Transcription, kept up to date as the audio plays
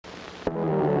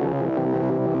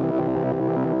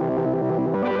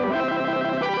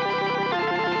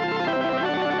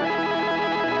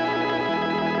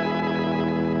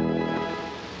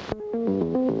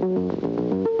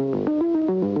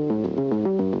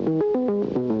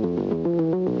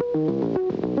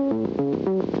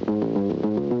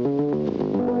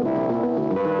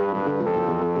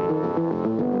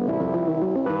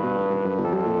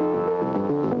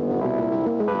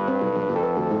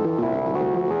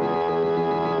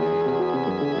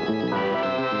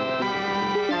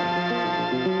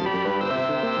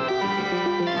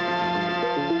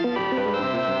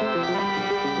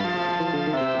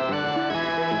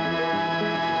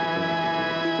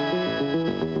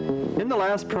the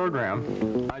last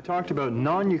program, I talked about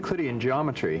non-Euclidean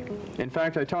geometry. In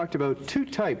fact, I talked about two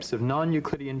types of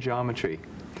non-Euclidean geometry.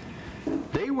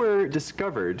 They were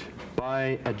discovered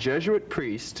by a Jesuit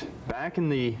priest back in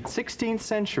the 16th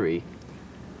century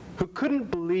who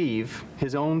couldn't believe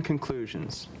his own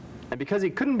conclusions. And because he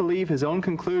couldn't believe his own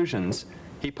conclusions,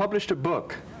 he published a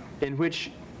book in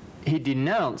which he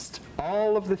denounced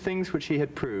all of the things which he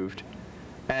had proved.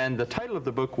 And the title of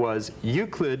the book was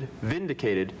Euclid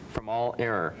Vindicated from All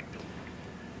Error.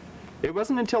 It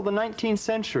wasn't until the 19th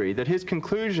century that his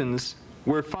conclusions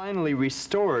were finally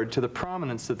restored to the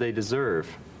prominence that they deserve.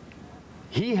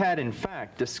 He had, in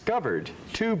fact, discovered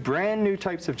two brand new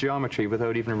types of geometry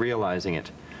without even realizing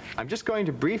it. I'm just going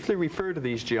to briefly refer to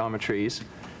these geometries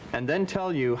and then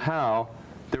tell you how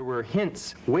there were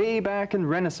hints way back in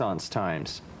Renaissance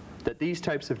times that these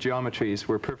types of geometries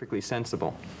were perfectly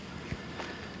sensible.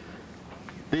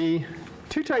 The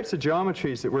two types of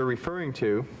geometries that we're referring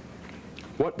to,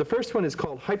 the first one is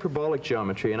called hyperbolic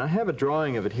geometry, and I have a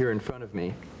drawing of it here in front of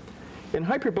me. In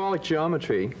hyperbolic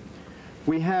geometry,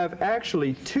 we have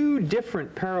actually two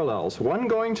different parallels, one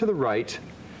going to the right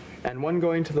and one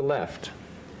going to the left.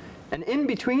 And in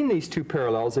between these two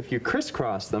parallels, if you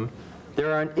crisscross them,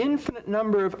 there are an infinite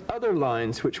number of other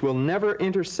lines which will never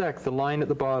intersect the line at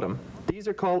the bottom. These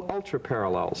are called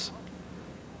ultraparallels.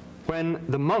 When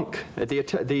the monk,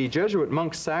 the Jesuit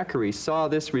monk Zachary, saw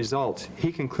this result,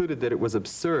 he concluded that it was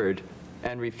absurd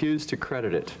and refused to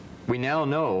credit it. We now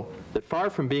know that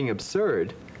far from being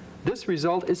absurd, this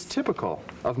result is typical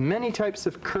of many types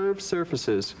of curved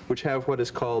surfaces which have what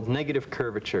is called negative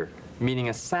curvature, meaning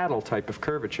a saddle type of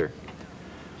curvature.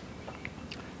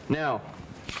 Now,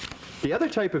 the other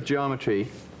type of geometry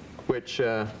which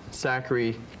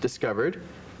Zachary discovered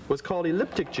was called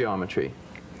elliptic geometry.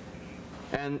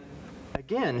 And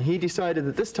again, he decided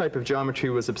that this type of geometry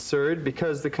was absurd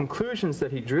because the conclusions that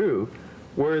he drew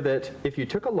were that if you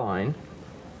took a line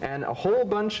and a whole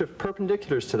bunch of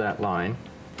perpendiculars to that line,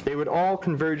 they would all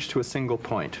converge to a single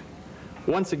point.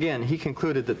 Once again, he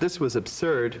concluded that this was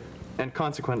absurd, and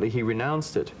consequently he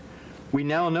renounced it. We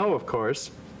now know, of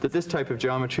course, that this type of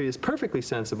geometry is perfectly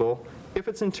sensible if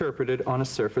it's interpreted on a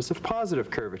surface of positive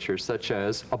curvature, such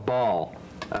as a ball,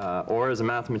 or as a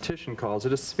mathematician calls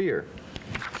it, a sphere.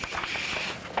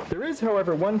 There is,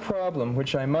 however, one problem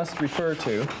which I must refer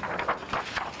to,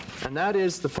 and that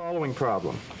is the following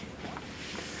problem.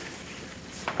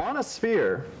 On a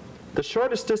sphere, the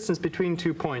shortest distance between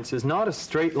 2 points is not a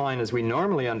straight line as we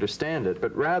normally understand it,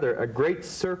 but rather a great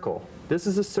circle. This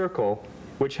is a circle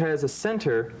which has a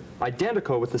center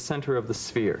identical with the center of the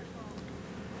sphere.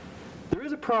 There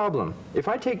is a problem. If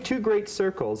I take two great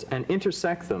circles and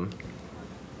intersect them,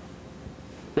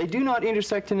 they do not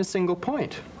intersect in a single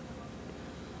point.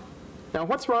 Now,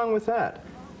 what's wrong with that?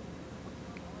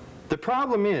 The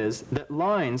problem is that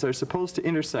lines are supposed to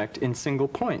intersect in single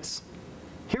points.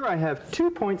 Here I have 2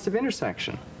 points of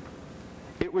intersection.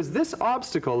 It was this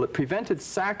obstacle that prevented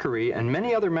Zachary and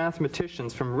many other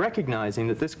mathematicians from recognizing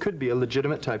that this could be a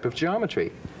legitimate type of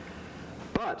geometry.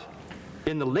 But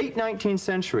in the late 19th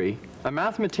century, a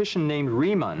mathematician named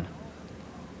Riemann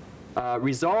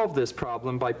resolved this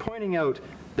problem by pointing out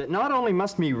that not only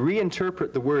must we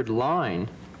reinterpret the word line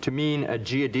to mean a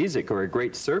geodesic, or a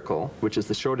great circle, which is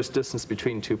the shortest distance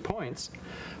between 2 points,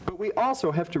 but we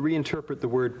also have to reinterpret the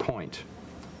word point.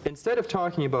 Instead of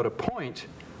talking about a point,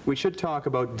 we should talk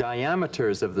about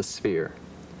diameters of the sphere.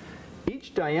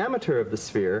 Each diameter of the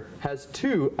sphere has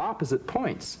two opposite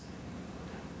points.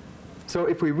 So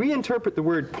if we reinterpret the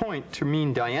word point to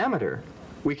mean diameter,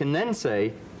 we can then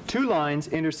say two lines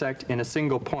intersect in a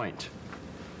single point.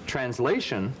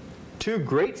 Translation, two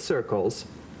great circles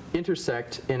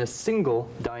intersect in a single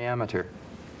diameter.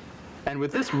 And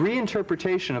with this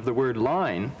reinterpretation of the word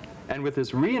line, and with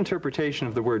this reinterpretation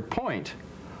of the word point,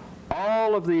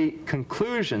 all of the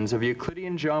conclusions of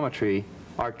Euclidean geometry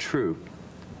are true.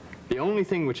 The only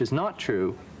thing which is not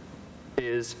true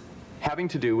is having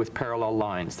to do with parallel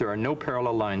lines. There are no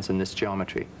parallel lines in this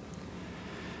geometry.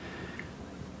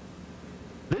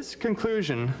 This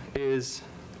conclusion is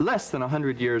less than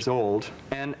 100 years old,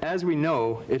 and as we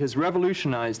know, it has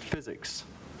revolutionized physics.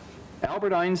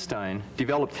 Albert Einstein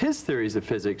developed his theories of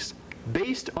physics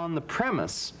based on the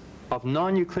premise of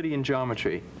non-Euclidean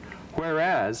geometry,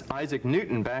 whereas Isaac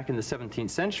Newton back in the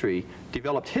 17th century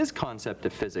developed his concept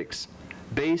of physics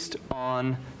based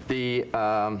on the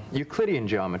Euclidean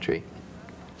geometry.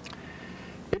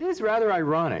 It is rather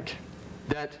ironic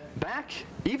that back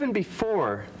even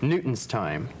before Newton's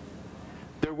time,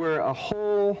 there were a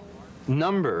whole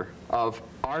number of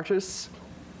artists,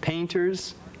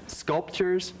 painters,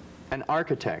 sculptors, and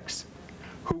architects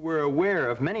who were aware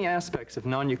of many aspects of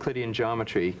non-Euclidean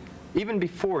geometry even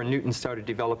before Newton started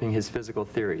developing his physical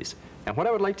theories. And what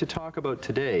I would like to talk about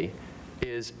today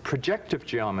is projective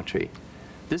geometry.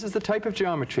 This is the type of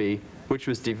geometry which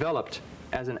was developed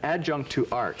as an adjunct to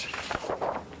art.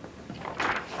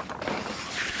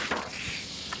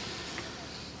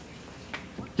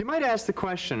 You might ask the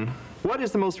question, what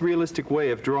is the most realistic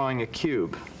way of drawing a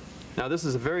cube? Now this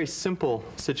is a very simple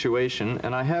situation,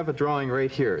 and I have a drawing right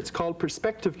here. It's called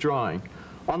perspective drawing.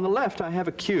 On the left I have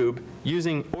a cube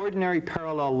using ordinary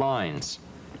parallel lines.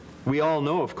 We all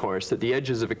know, of course, that the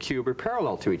edges of a cube are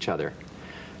parallel to each other.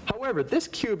 However, this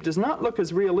cube does not look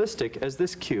as realistic as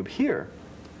this cube here.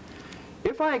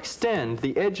 If I extend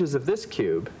the edges of this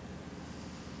cube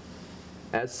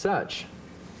as such,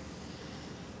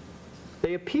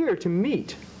 they appear to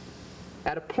meet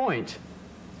at a point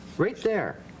right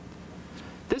there.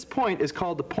 This point is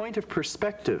called the point of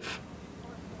perspective,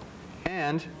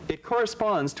 and it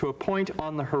corresponds to a point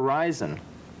on the horizon.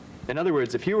 In other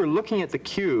words, if you were looking at the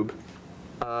cube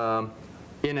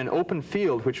in an open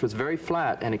field which was very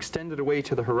flat and extended away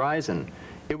to the horizon,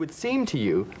 it would seem to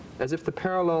you as if the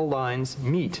parallel lines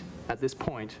meet at this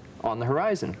point on the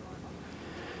horizon.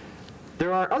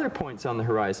 There are other points on the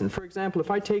horizon. For example, if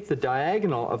I take the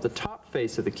diagonal of the top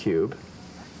face of the cube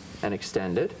and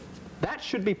extend it, that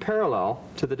should be parallel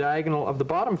to the diagonal of the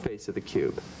bottom face of the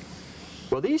cube.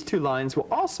 Well, these two lines will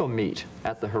also meet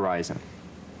at the horizon.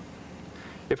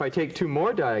 If I take two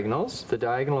more diagonals, the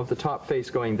diagonal of the top face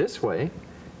going this way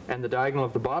and the diagonal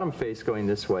of the bottom face going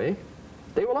this way,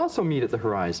 they will also meet at the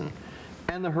horizon.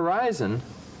 And the horizon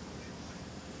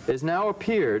is now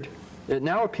appears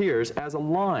as a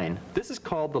line. This is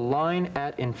called the line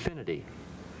at infinity.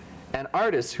 And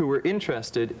artists who were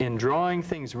interested in drawing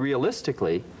things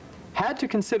realistically had to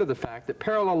consider the fact that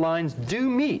parallel lines do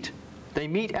meet. They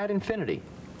meet at infinity.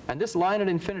 And this line at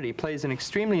infinity plays an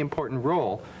extremely important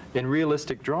role in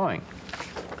realistic drawing.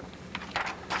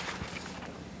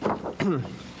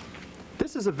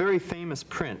 This is a very famous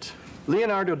print.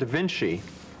 Leonardo da Vinci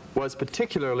was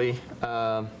particularly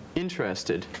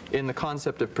interested in the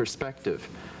concept of perspective.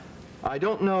 I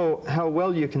don't know how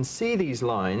well you can see these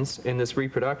lines in this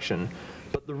reproduction,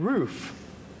 but the roof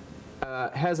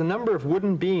has a number of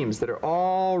wooden beams that are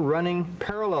all running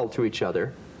parallel to each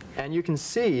other, and you can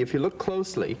see, if you look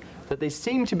closely, that they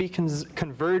seem to be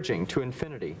converging to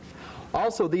infinity.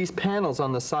 Also, these panels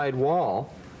on the side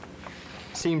wall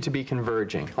seem to be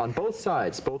converging on both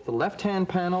sides, both the left-hand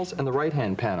panels and the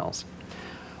right-hand panels.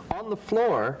 On the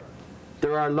floor,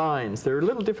 there are lines. They're a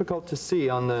little difficult to see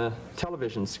on the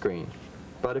television screen,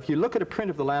 but if you look at a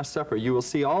print of the Last Supper, you will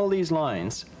see all these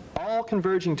lines all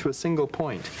converging to a single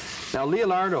point. Now,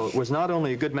 Leonardo was not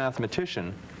only a good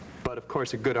mathematician, but of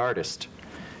course a good artist.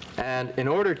 And in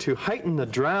order to heighten the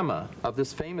drama of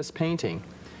this famous painting,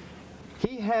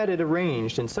 he had it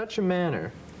arranged in such a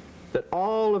manner that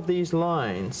all of these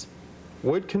lines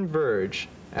would converge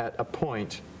at a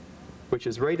point which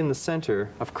is right in the center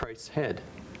of Christ's head.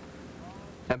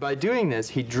 And by doing this,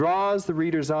 he draws the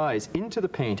reader's eyes into the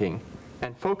painting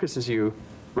and focuses you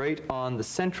right on the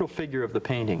central figure of the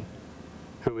painting,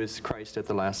 who is Christ at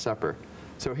the Last Supper.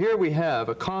 So here we have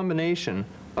a combination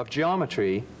of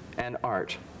geometry and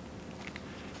art.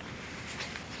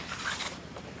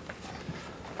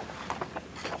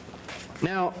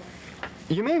 Now,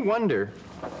 you may wonder,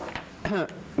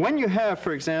 when you have,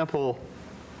 for example,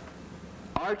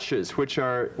 arches which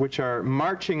are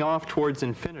marching off towards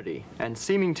infinity and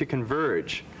seeming to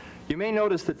converge, you may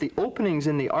notice that the openings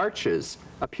in the arches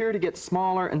appear to get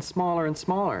smaller and smaller and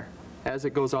smaller as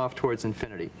it goes off towards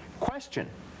infinity. Question: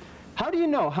 how do you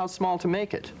know how small to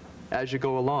make it as you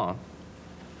go along?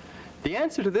 The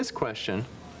answer to this question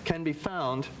can be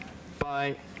found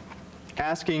by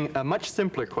asking a much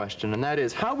simpler question, and that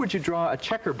is, how would you draw a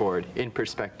checkerboard in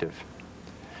perspective?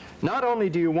 Not only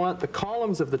do you want the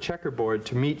columns of the checkerboard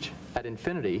to meet at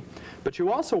infinity, but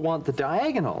you also want the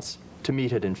diagonals to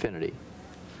meet at infinity.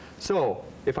 So,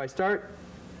 if I start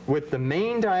with the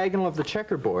main diagonal of the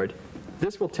checkerboard,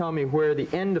 this will tell me where the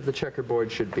end of the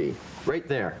checkerboard should be, right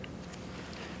there.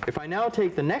 If I now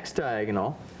take the next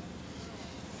diagonal,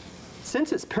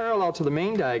 since it's parallel to the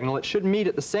main diagonal, it should meet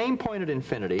at the same point at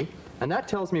infinity, and that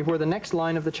tells me where the next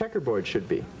line of the checkerboard should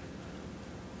be.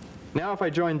 Now if I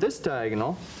join this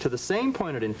diagonal to the same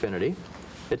point at infinity,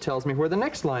 it tells me where the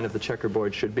next line of the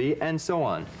checkerboard should be, and so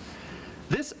on.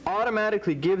 This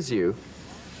automatically gives you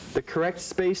the correct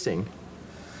spacing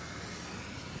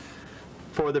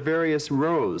for the various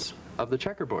rows of the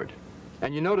checkerboard.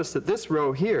 And you notice that this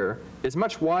row here is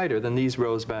much wider than these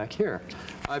rows back here.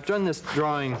 I've done this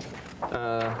drawing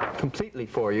completely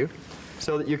for you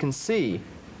so that you can see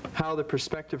how the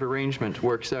perspective arrangement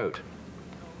works out.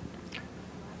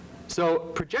 So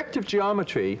projective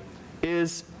geometry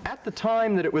is, at the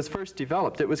time that it was first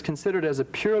developed, it was considered as a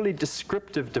purely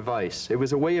descriptive device. It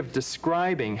was a way of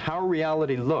describing how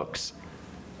reality looks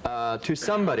to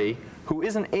somebody who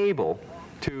isn't able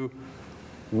to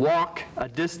walk a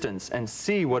distance and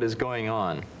see what is going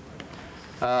on.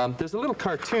 There's a little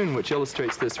cartoon which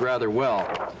illustrates this rather well.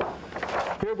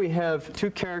 Here we have two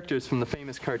characters from the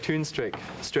famous cartoon strip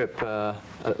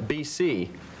BC,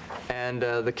 and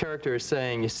the character is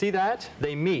saying, "You see that?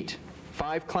 They meet.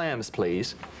 5 clams,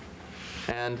 please."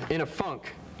 And in a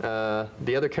funk,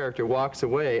 the other character walks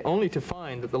away, only to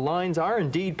find that the lines are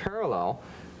indeed parallel.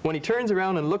 When he turns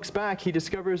around and looks back, he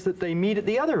discovers that they meet at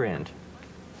the other end.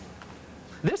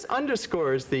 This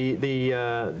underscores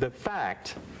the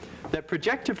fact that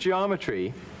projective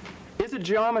geometry is a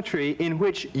geometry in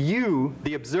which you,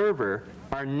 the observer,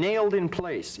 are nailed in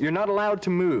place. You're not allowed to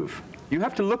move. You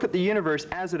have to look at the universe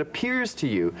as it appears to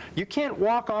you. You can't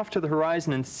walk off to the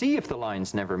horizon and see if the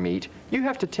lines never meet. You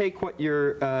have to take what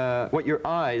your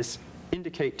eyes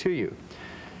indicate to you.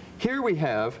 Here we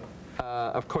have,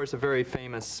 of course, a very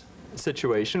famous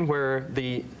situation where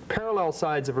the parallel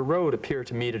sides of a road appear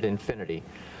to meet at infinity.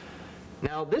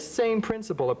 Now, this same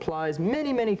principle applies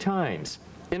many, many times.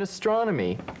 In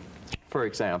astronomy, for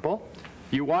example,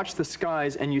 you watch the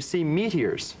skies and you see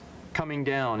meteors coming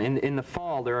down. In the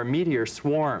fall, there are meteor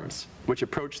swarms which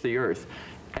approach the Earth.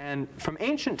 And from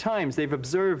ancient times, they've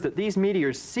observed that these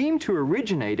meteors seem to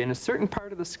originate in a certain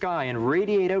part of the sky and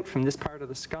radiate out from this part of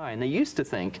the sky. And they used to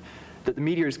think that the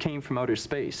meteors came from outer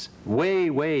space, way,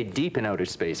 way deep in outer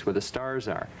space where the stars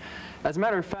are. As a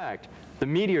matter of fact, the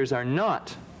meteors are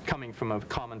not coming from a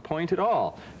common point at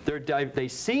all. They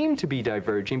seem to be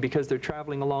diverging because they're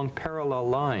traveling along parallel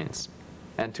lines.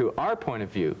 And to our point of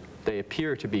view, they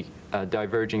appear to be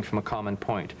diverging from a common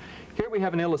point. Here we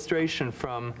have an illustration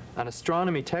from an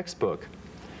astronomy textbook.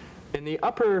 In the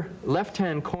upper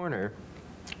left-hand corner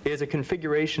is a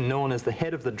configuration known as the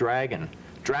head of the dragon.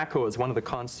 Draco is one of the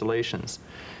constellations.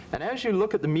 And as you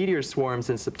look at the meteor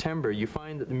swarms in September, you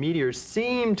find that the meteors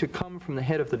seem to come from the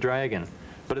head of the dragon.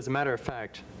 But as a matter of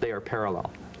fact, they are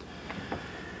parallel.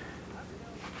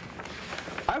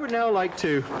 I would now like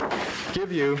to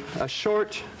give you a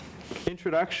short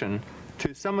introduction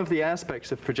to some of the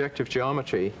aspects of projective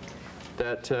geometry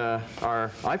that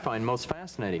I find most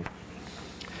fascinating.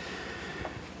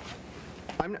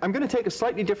 I'm going to take a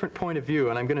slightly different point of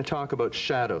view, and I'm going to talk about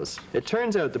shadows. It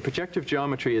turns out that projective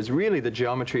geometry is really the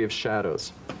geometry of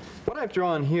shadows. What I've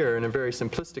drawn here in a very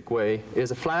simplistic way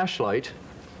is a flashlight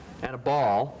and a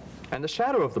ball and the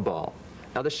shadow of the ball.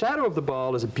 Now, the shadow of the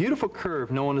ball is a beautiful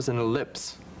curve known as an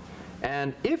ellipse.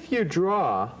 And if you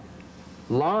draw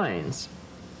lines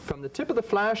from the tip of the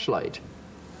flashlight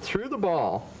through the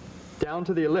ball down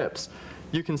to the ellipse,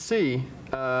 you can see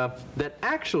that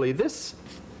actually this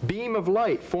beam of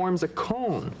light forms a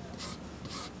cone.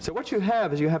 So what you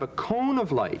have is you have a cone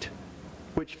of light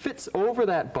which fits over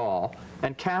that ball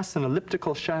and casts an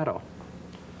elliptical shadow.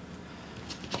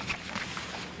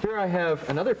 Here I have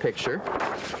another picture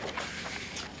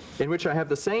in which I have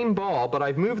the same ball, but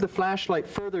I've moved the flashlight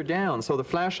further down, so the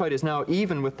flashlight is now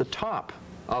even with the top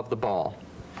of the ball.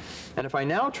 And if I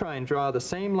now try and draw the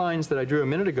same lines that I drew a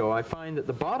minute ago, I find that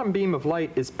the bottom beam of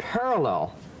light is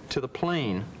parallel to the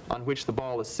plane on which the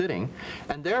ball is sitting,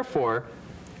 and therefore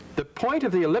the point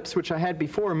of the ellipse which I had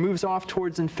before moves off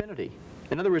towards infinity.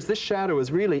 In other words, this shadow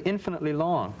is really infinitely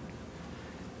long.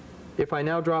 If I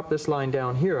now drop this line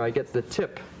down here, I get the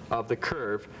tip of the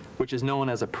curve, which is known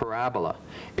as a parabola.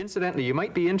 Incidentally, you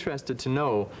might be interested to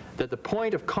know that the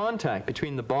point of contact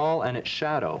between the ball and its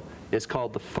shadow is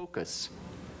called the focus.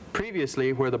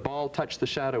 Previously, where the ball touched the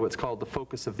shadow, it's called the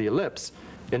focus of the ellipse.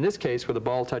 In this case, where the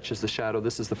ball touches the shadow,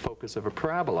 this is the focus of a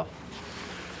parabola.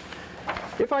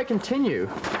 If I continue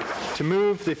to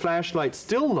move the flashlight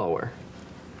still lower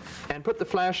and put the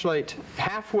flashlight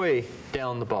halfway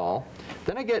down the ball,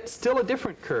 then I get still a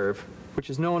different curve, which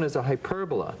is known as a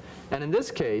hyperbola. And in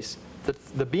this case,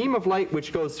 the beam of light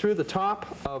which goes through the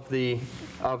top of the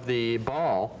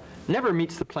ball never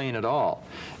meets the plane at all.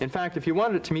 In fact, if you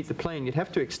wanted it to meet the plane, you'd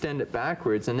have to extend it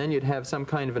backwards, and then you'd have some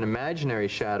kind of an imaginary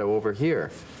shadow over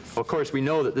here. Of course, we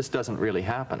know that this doesn't really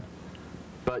happen.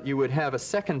 But you would have a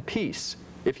second piece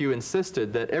if you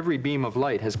insisted that every beam of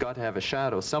light has got to have a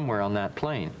shadow somewhere on that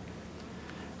plane.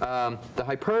 The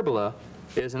hyperbola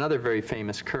is another very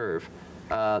famous curve.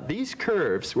 These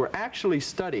curves were actually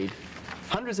studied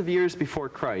hundreds of years before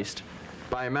Christ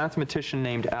by a mathematician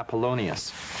named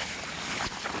Apollonius.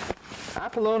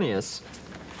 Apollonius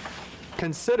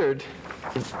considered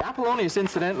Apollonius,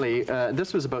 incidentally,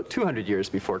 this was about 200 years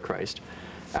before Christ.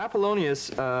 Apollonius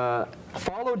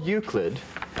followed Euclid.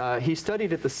 He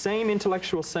studied at the same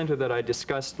intellectual center that I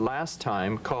discussed last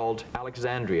time called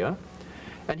Alexandria.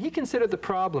 And he considered the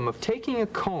problem of taking a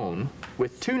cone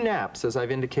with two naps, as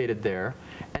I've indicated there,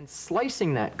 and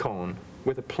slicing that cone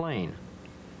with a plane.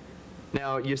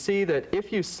 Now, you see that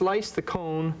if you slice the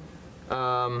cone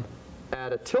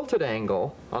at a tilted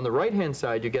angle, on the right-hand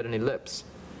side, you get an ellipse.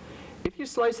 If you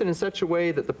slice it in such a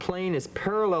way that the plane is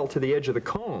parallel to the edge of the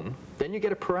cone, then you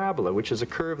get a parabola, which is a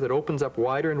curve that opens up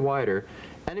wider and wider.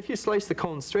 And if you slice the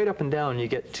cone straight up and down, you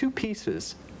get two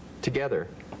pieces together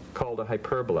called a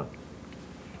hyperbola.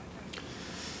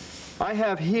 I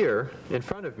have here in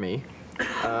front of me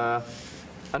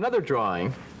another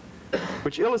drawing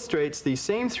which illustrates the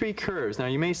same three curves. Now,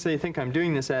 you may think I'm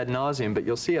doing this ad nauseum, but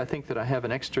you'll see I think that I have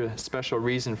an extra special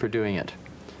reason for doing it.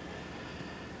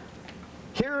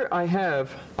 Here I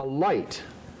have a light.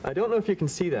 I don't know if you can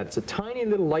see that. It's a tiny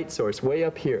little light source way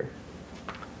up here.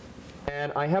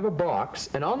 And I have a box,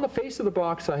 and on the face of the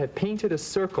box I have painted a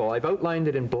circle. I've outlined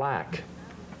it in black.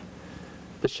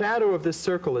 The shadow of this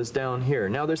circle is down here.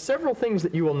 Now, there's several things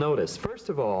that you will notice. First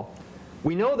of all,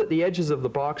 we know that the edges of the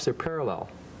box are parallel,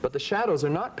 but the shadows are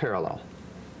not parallel.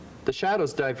 The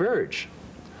shadows diverge.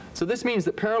 So this means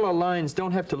that parallel lines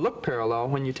don't have to look parallel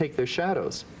when you take their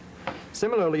shadows.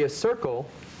 Similarly, a circle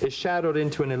is shadowed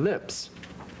into an ellipse.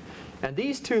 And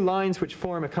these two lines, which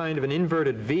form a kind of an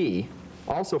inverted V,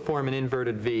 also form an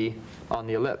inverted V on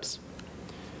the ellipse.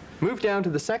 Move down to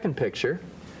the second picture.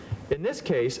 In this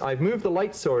case, I've moved the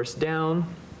light source down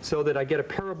so that I get a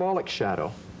parabolic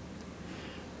shadow.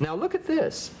 Now look at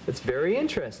this. It's very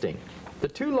interesting. The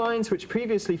two lines which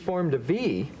previously formed a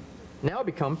V now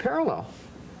become parallel.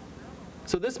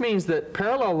 So this means that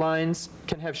parallel lines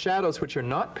can have shadows which are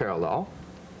not parallel,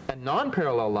 and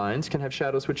non-parallel lines can have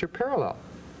shadows which are parallel.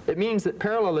 It means that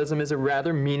parallelism is a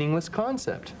rather meaningless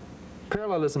concept.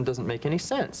 Parallelism doesn't make any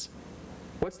sense.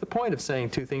 What's the point of saying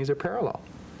two things are parallel?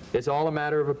 It's all a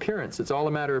matter of appearance. It's all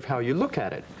a matter of how you look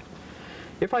at it.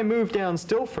 If I move down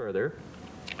still further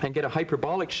and get a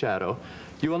hyperbolic shadow,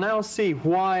 you will now see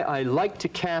why I like to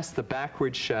cast the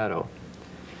backward shadow.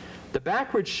 The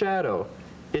backward shadow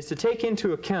is to take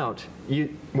into account,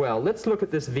 well, let's look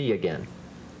at this V again.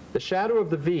 The shadow of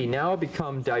the V now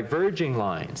become diverging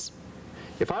lines.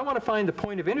 If I want to find the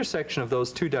point of intersection of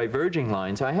those two diverging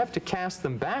lines, I have to cast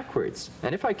them backwards.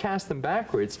 And if I cast them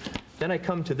backwards, then I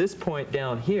come to this point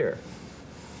down here.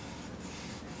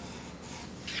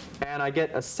 And I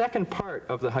get a second part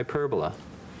of the hyperbola.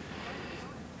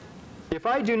 If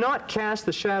I do not cast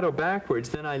the shadow backwards,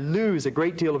 then I lose a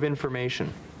great deal of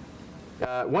information.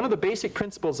 One of the basic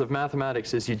principles of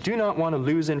mathematics is you do not want to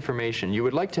lose information. You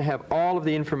would like to have all of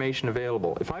the information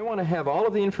available. If I want to have all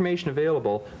of the information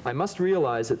available, I must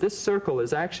realize that this circle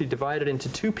is actually divided into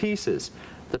two pieces.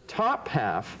 The top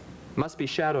half must be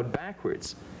shadowed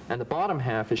backwards, and the bottom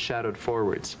half is shadowed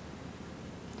forwards.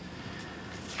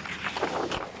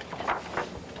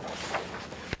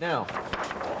 Now,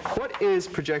 what is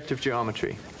projective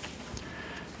geometry?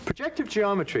 Projective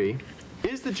geometry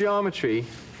is the geometry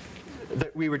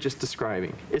that we were just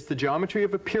describing. It's the geometry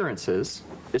of appearances.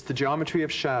 It's the geometry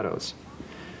of shadows.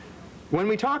 When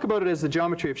we talk about it as the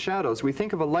geometry of shadows, we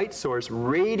think of a light source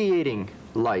radiating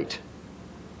light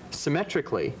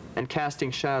symmetrically and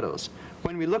casting shadows.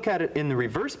 When we look at it in the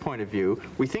reverse point of view,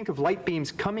 we think of light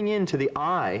beams coming into the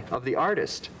eye of the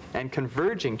artist and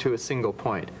converging to a single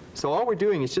point. So all we're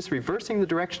doing is just reversing the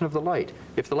direction of the light.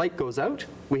 If the light goes out,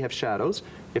 we have shadows.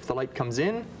 If the light comes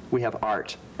in, we have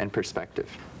art and perspective.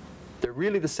 They're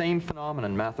really the same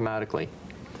phenomenon mathematically.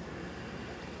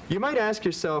 You might ask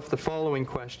yourself the following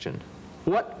question.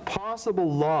 What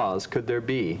possible laws could there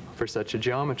be for such a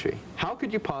geometry? How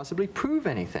could you possibly prove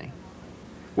anything?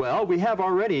 Well, we have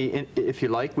already, if you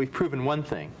like, we've proven one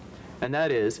thing, and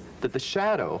that is that the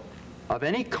shadow of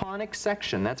any conic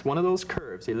section, that's one of those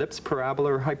curves, ellipse,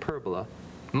 parabola, or hyperbola,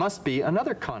 must be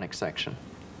another conic section.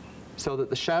 So that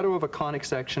the shadow of a conic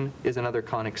section is another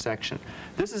conic section.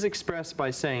 This is expressed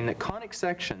by saying that conic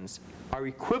sections are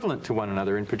equivalent to one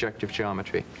another in projective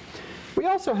geometry. We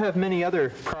also have many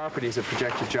other properties of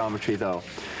projective geometry, though.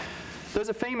 There's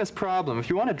a famous problem. If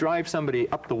you want to drive somebody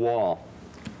up the wall,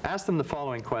 ask them the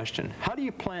following question. How do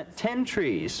you plant 10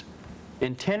 trees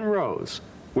in 10 rows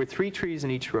with 3 trees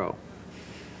in each row?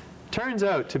 Turns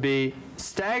out to be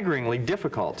staggeringly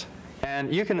difficult,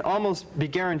 and you can almost be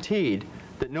guaranteed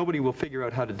that nobody will figure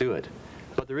out how to do it.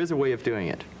 But there is a way of doing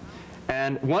it.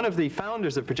 And one of the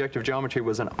founders of projective geometry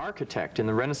was an architect in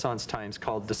the Renaissance times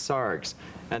called Desargues.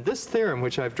 And this theorem,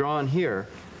 which I've drawn here,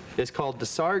 is called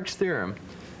Desargues' theorem.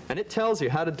 and it tells you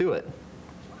how to do it.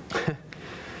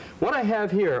 What I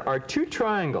have here are two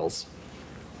triangles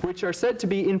which are said to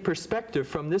be in perspective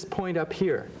from this point up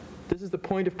here. This is the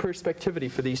point of perspectivity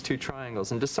for these two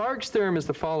triangles. And Desargues' theorem is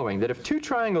the following, that if two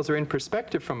triangles are in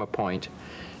perspective from a point,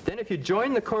 then if you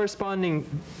join the corresponding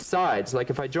sides, like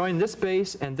if I join this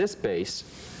base and this base,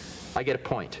 I get a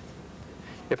point.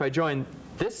 If I join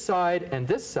this side and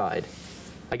this side,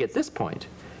 I get this point.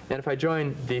 And if I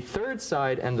join the third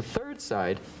side and the third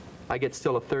side, I get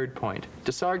still a third point.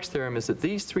 Desargues' theorem is that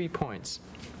these 3 points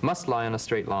must lie on a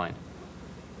straight line.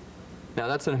 Now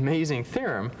that's an amazing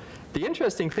theorem. The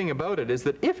interesting thing about it is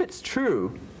that if it's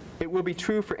true, it will be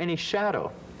true for any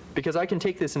shadow, because I can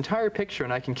take this entire picture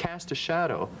and I can cast a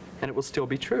shadow and it will still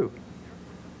be true,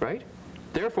 right?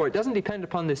 Therefore, it doesn't depend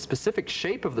upon the specific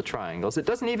shape of the triangles. It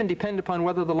doesn't even depend upon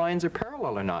whether the lines are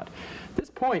parallel or not. This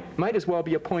point might as well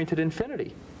be a point at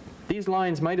infinity. These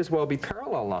lines might as well be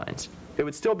parallel lines. It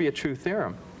would still be a true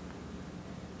theorem.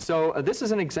 So this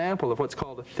is an example of what's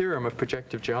called a theorem of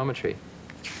projective geometry.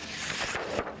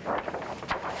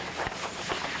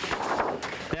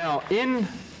 Now, in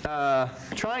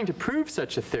trying to prove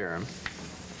such a theorem,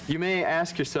 you may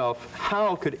ask yourself,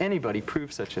 how could anybody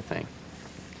prove such a thing?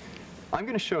 I'm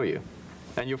going to show you.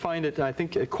 And you'll find it, I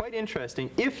think, quite interesting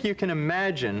if you can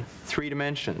imagine 3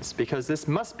 dimensions, because this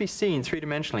must be seen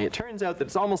 3-dimensionally. It turns out that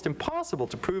it's almost impossible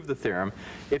to prove the theorem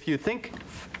if you think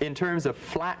in terms of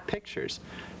flat pictures.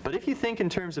 But if you think in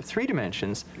terms of 3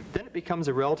 dimensions, then it becomes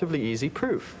a relatively easy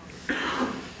proof.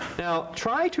 Now,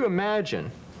 try to imagine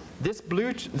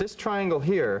this triangle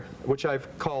here, which I've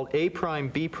called A prime,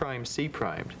 B prime, C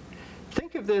primed.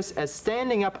 Think of this as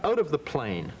standing up out of the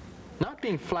plane. Not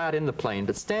being flat in the plane,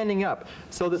 but standing up,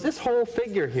 so that this whole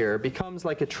figure here becomes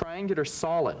like a triangular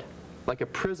solid, like a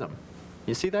prism.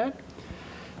 You see that?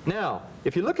 Now,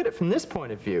 if you look at it from this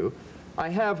point of view, I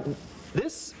have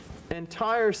this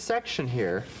entire section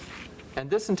here, and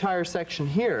this entire section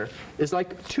here is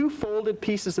like 2 folded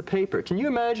pieces of paper. Can you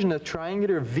imagine a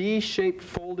triangular V-shaped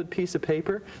folded piece of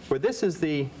paper, where this is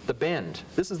the bend,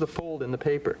 this is the fold in the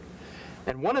paper.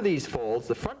 And one of these folds,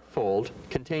 the front fold,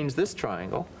 contains this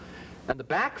triangle, and the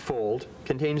back fold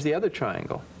contains the other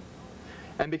triangle.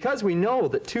 And because we know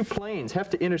that 2 planes have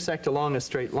to intersect along a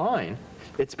straight line,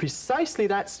 it's precisely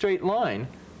that straight line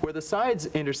where the sides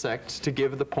intersect to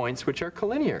give the points which are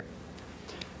collinear.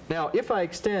 Now, if I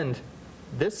extend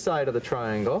this side of the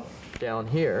triangle down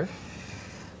here,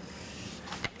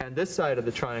 and this side of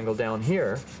the triangle down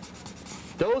here,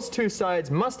 those 2 sides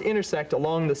must intersect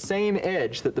along the same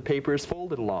edge that the paper is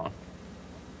folded along.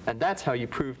 And that's how you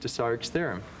prove Desargues'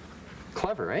 theorem.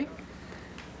 Clever, eh?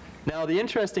 Now, the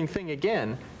interesting thing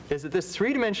again is that this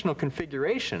 3-dimensional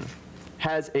configuration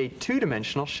has a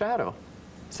 2-dimensional shadow.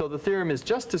 So the theorem is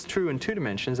just as true in 2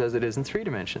 dimensions as it is in 3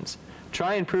 dimensions.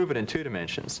 Try and prove it in 2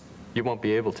 dimensions. You won't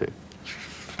be able to.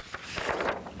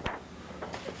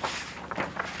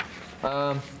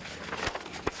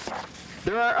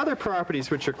 There are other properties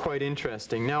which are quite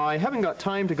interesting. Now, I haven't got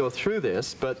time to go through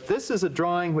this, but this is a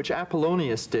drawing which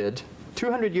Apollonius did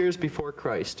 200 years before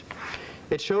Christ.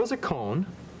 It shows a cone,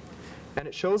 and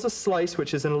it shows a slice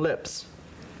which is an ellipse.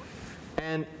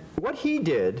 And what he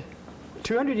did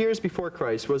 200 years before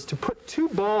Christ was to put 2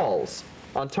 balls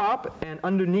on top and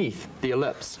underneath the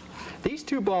ellipse. These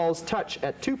 2 balls touch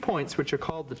at 2 points which are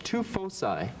called the 2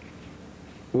 foci.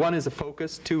 1 is a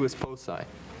focus, 2 is foci.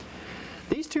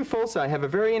 These 2 foci have a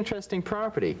very interesting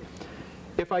property.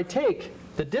 If I take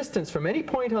the distance from any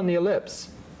point on the ellipse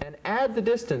and add the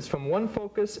distance from one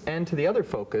focus and to the other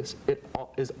focus, it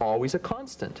is always a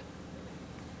constant.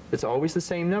 It's always the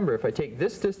same number. If I take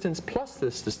this distance plus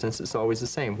this distance, it's always the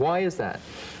same. Why is that?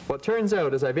 Well, it turns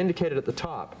out, as I've indicated at the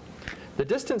top, the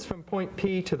distance from point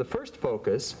P to the first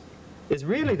focus is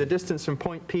really the distance from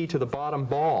point P to the bottom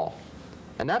ball.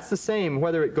 And that's the same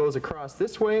whether it goes across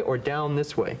this way or down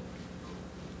this way.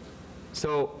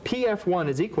 So PF1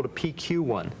 is equal to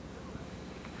PQ1.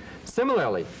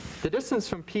 Similarly, the distance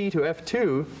from P to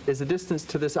F2 is the distance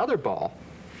to this other ball.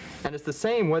 And it's the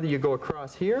same whether you go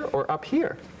across here or up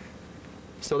here.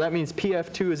 So that means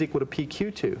PF2 is equal to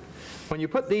PQ2. When you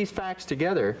put these facts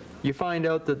together, you find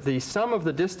out that the sum of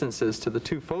the distances to the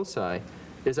 2 foci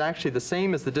is actually the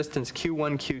same as the distance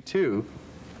Q1, Q2,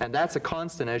 and that's a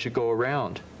constant as you go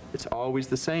around. It's always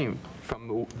the same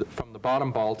from the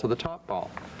bottom ball to the top ball.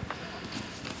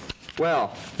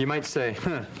 Well, you might say,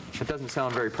 it doesn't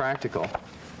sound very practical.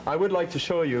 I would like to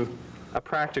show you a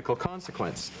practical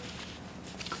consequence.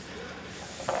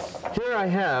 Here I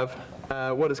have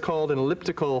what is called an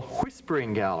elliptical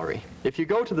whispering gallery. If you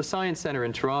go to the Science Center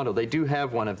in Toronto, they do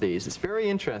have one of these. It's very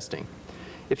interesting.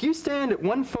 If you stand at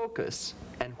one focus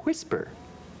and whisper,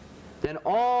 then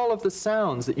all of the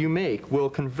sounds that you make will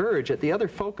converge at the other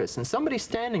focus. And somebody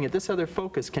standing at this other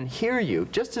focus can hear you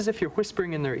just as if you're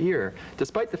whispering in their ear,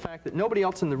 despite the fact that nobody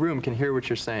else in the room can hear what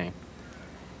you're saying.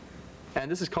 And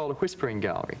this is called a whispering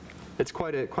gallery. It's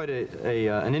quite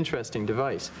an interesting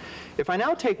device. If I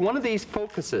now take one of these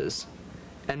focuses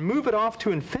and move it off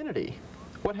to infinity,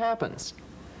 what happens?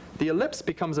 The ellipse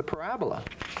becomes a parabola.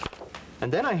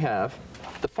 And then I have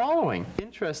the following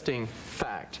interesting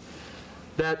fact,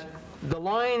 that the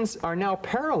lines are now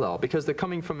parallel because they're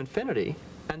coming from infinity,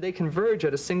 and they converge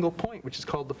at a single point, which is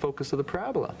called the focus of the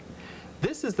parabola.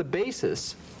 This is the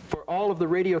basis for all of the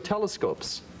radio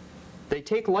telescopes. They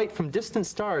take light from distant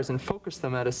stars and focus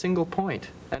them at a single point,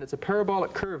 and it's a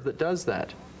parabolic curve that does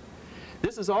that.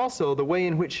 This is also the way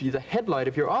in which the headlight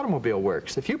of your automobile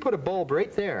works. If you put a bulb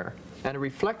right there and a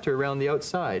reflector around the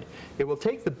outside, it will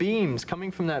take the beams coming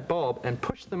from that bulb and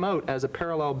push them out as a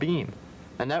parallel beam.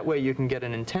 And that way you can get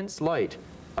an intense light,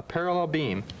 a parallel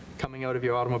beam, coming out of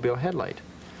your automobile headlight.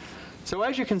 So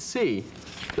as you can see,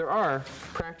 there are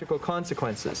practical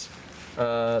consequences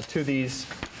to these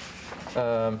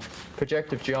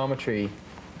projective geometry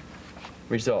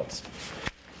results.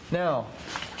 Now,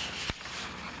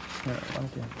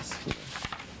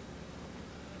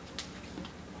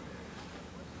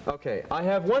 okay, I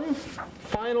have one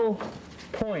final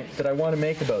point that I want to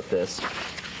make about this.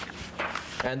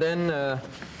 And then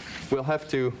we'll have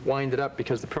to wind it up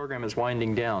because the program is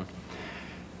winding down.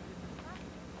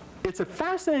 It's a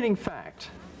fascinating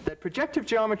fact that projective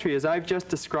geometry, as I've just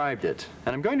described it,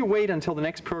 and I'm going to wait until the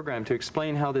next program to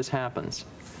explain how this happens.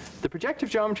 The projective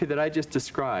geometry that I just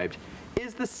described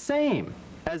is the same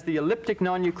as the elliptic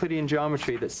non-Euclidean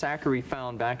geometry that Zachary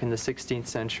found back in the 16th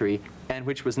century and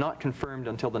which was not confirmed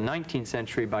until the 19th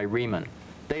century by Riemann.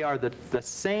 They are the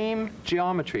same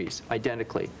geometries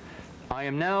identically. I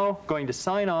am now going to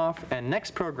sign off, and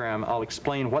next program I'll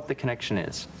explain what the connection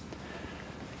is.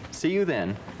 See you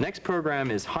then. Next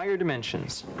program is higher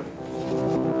dimensions.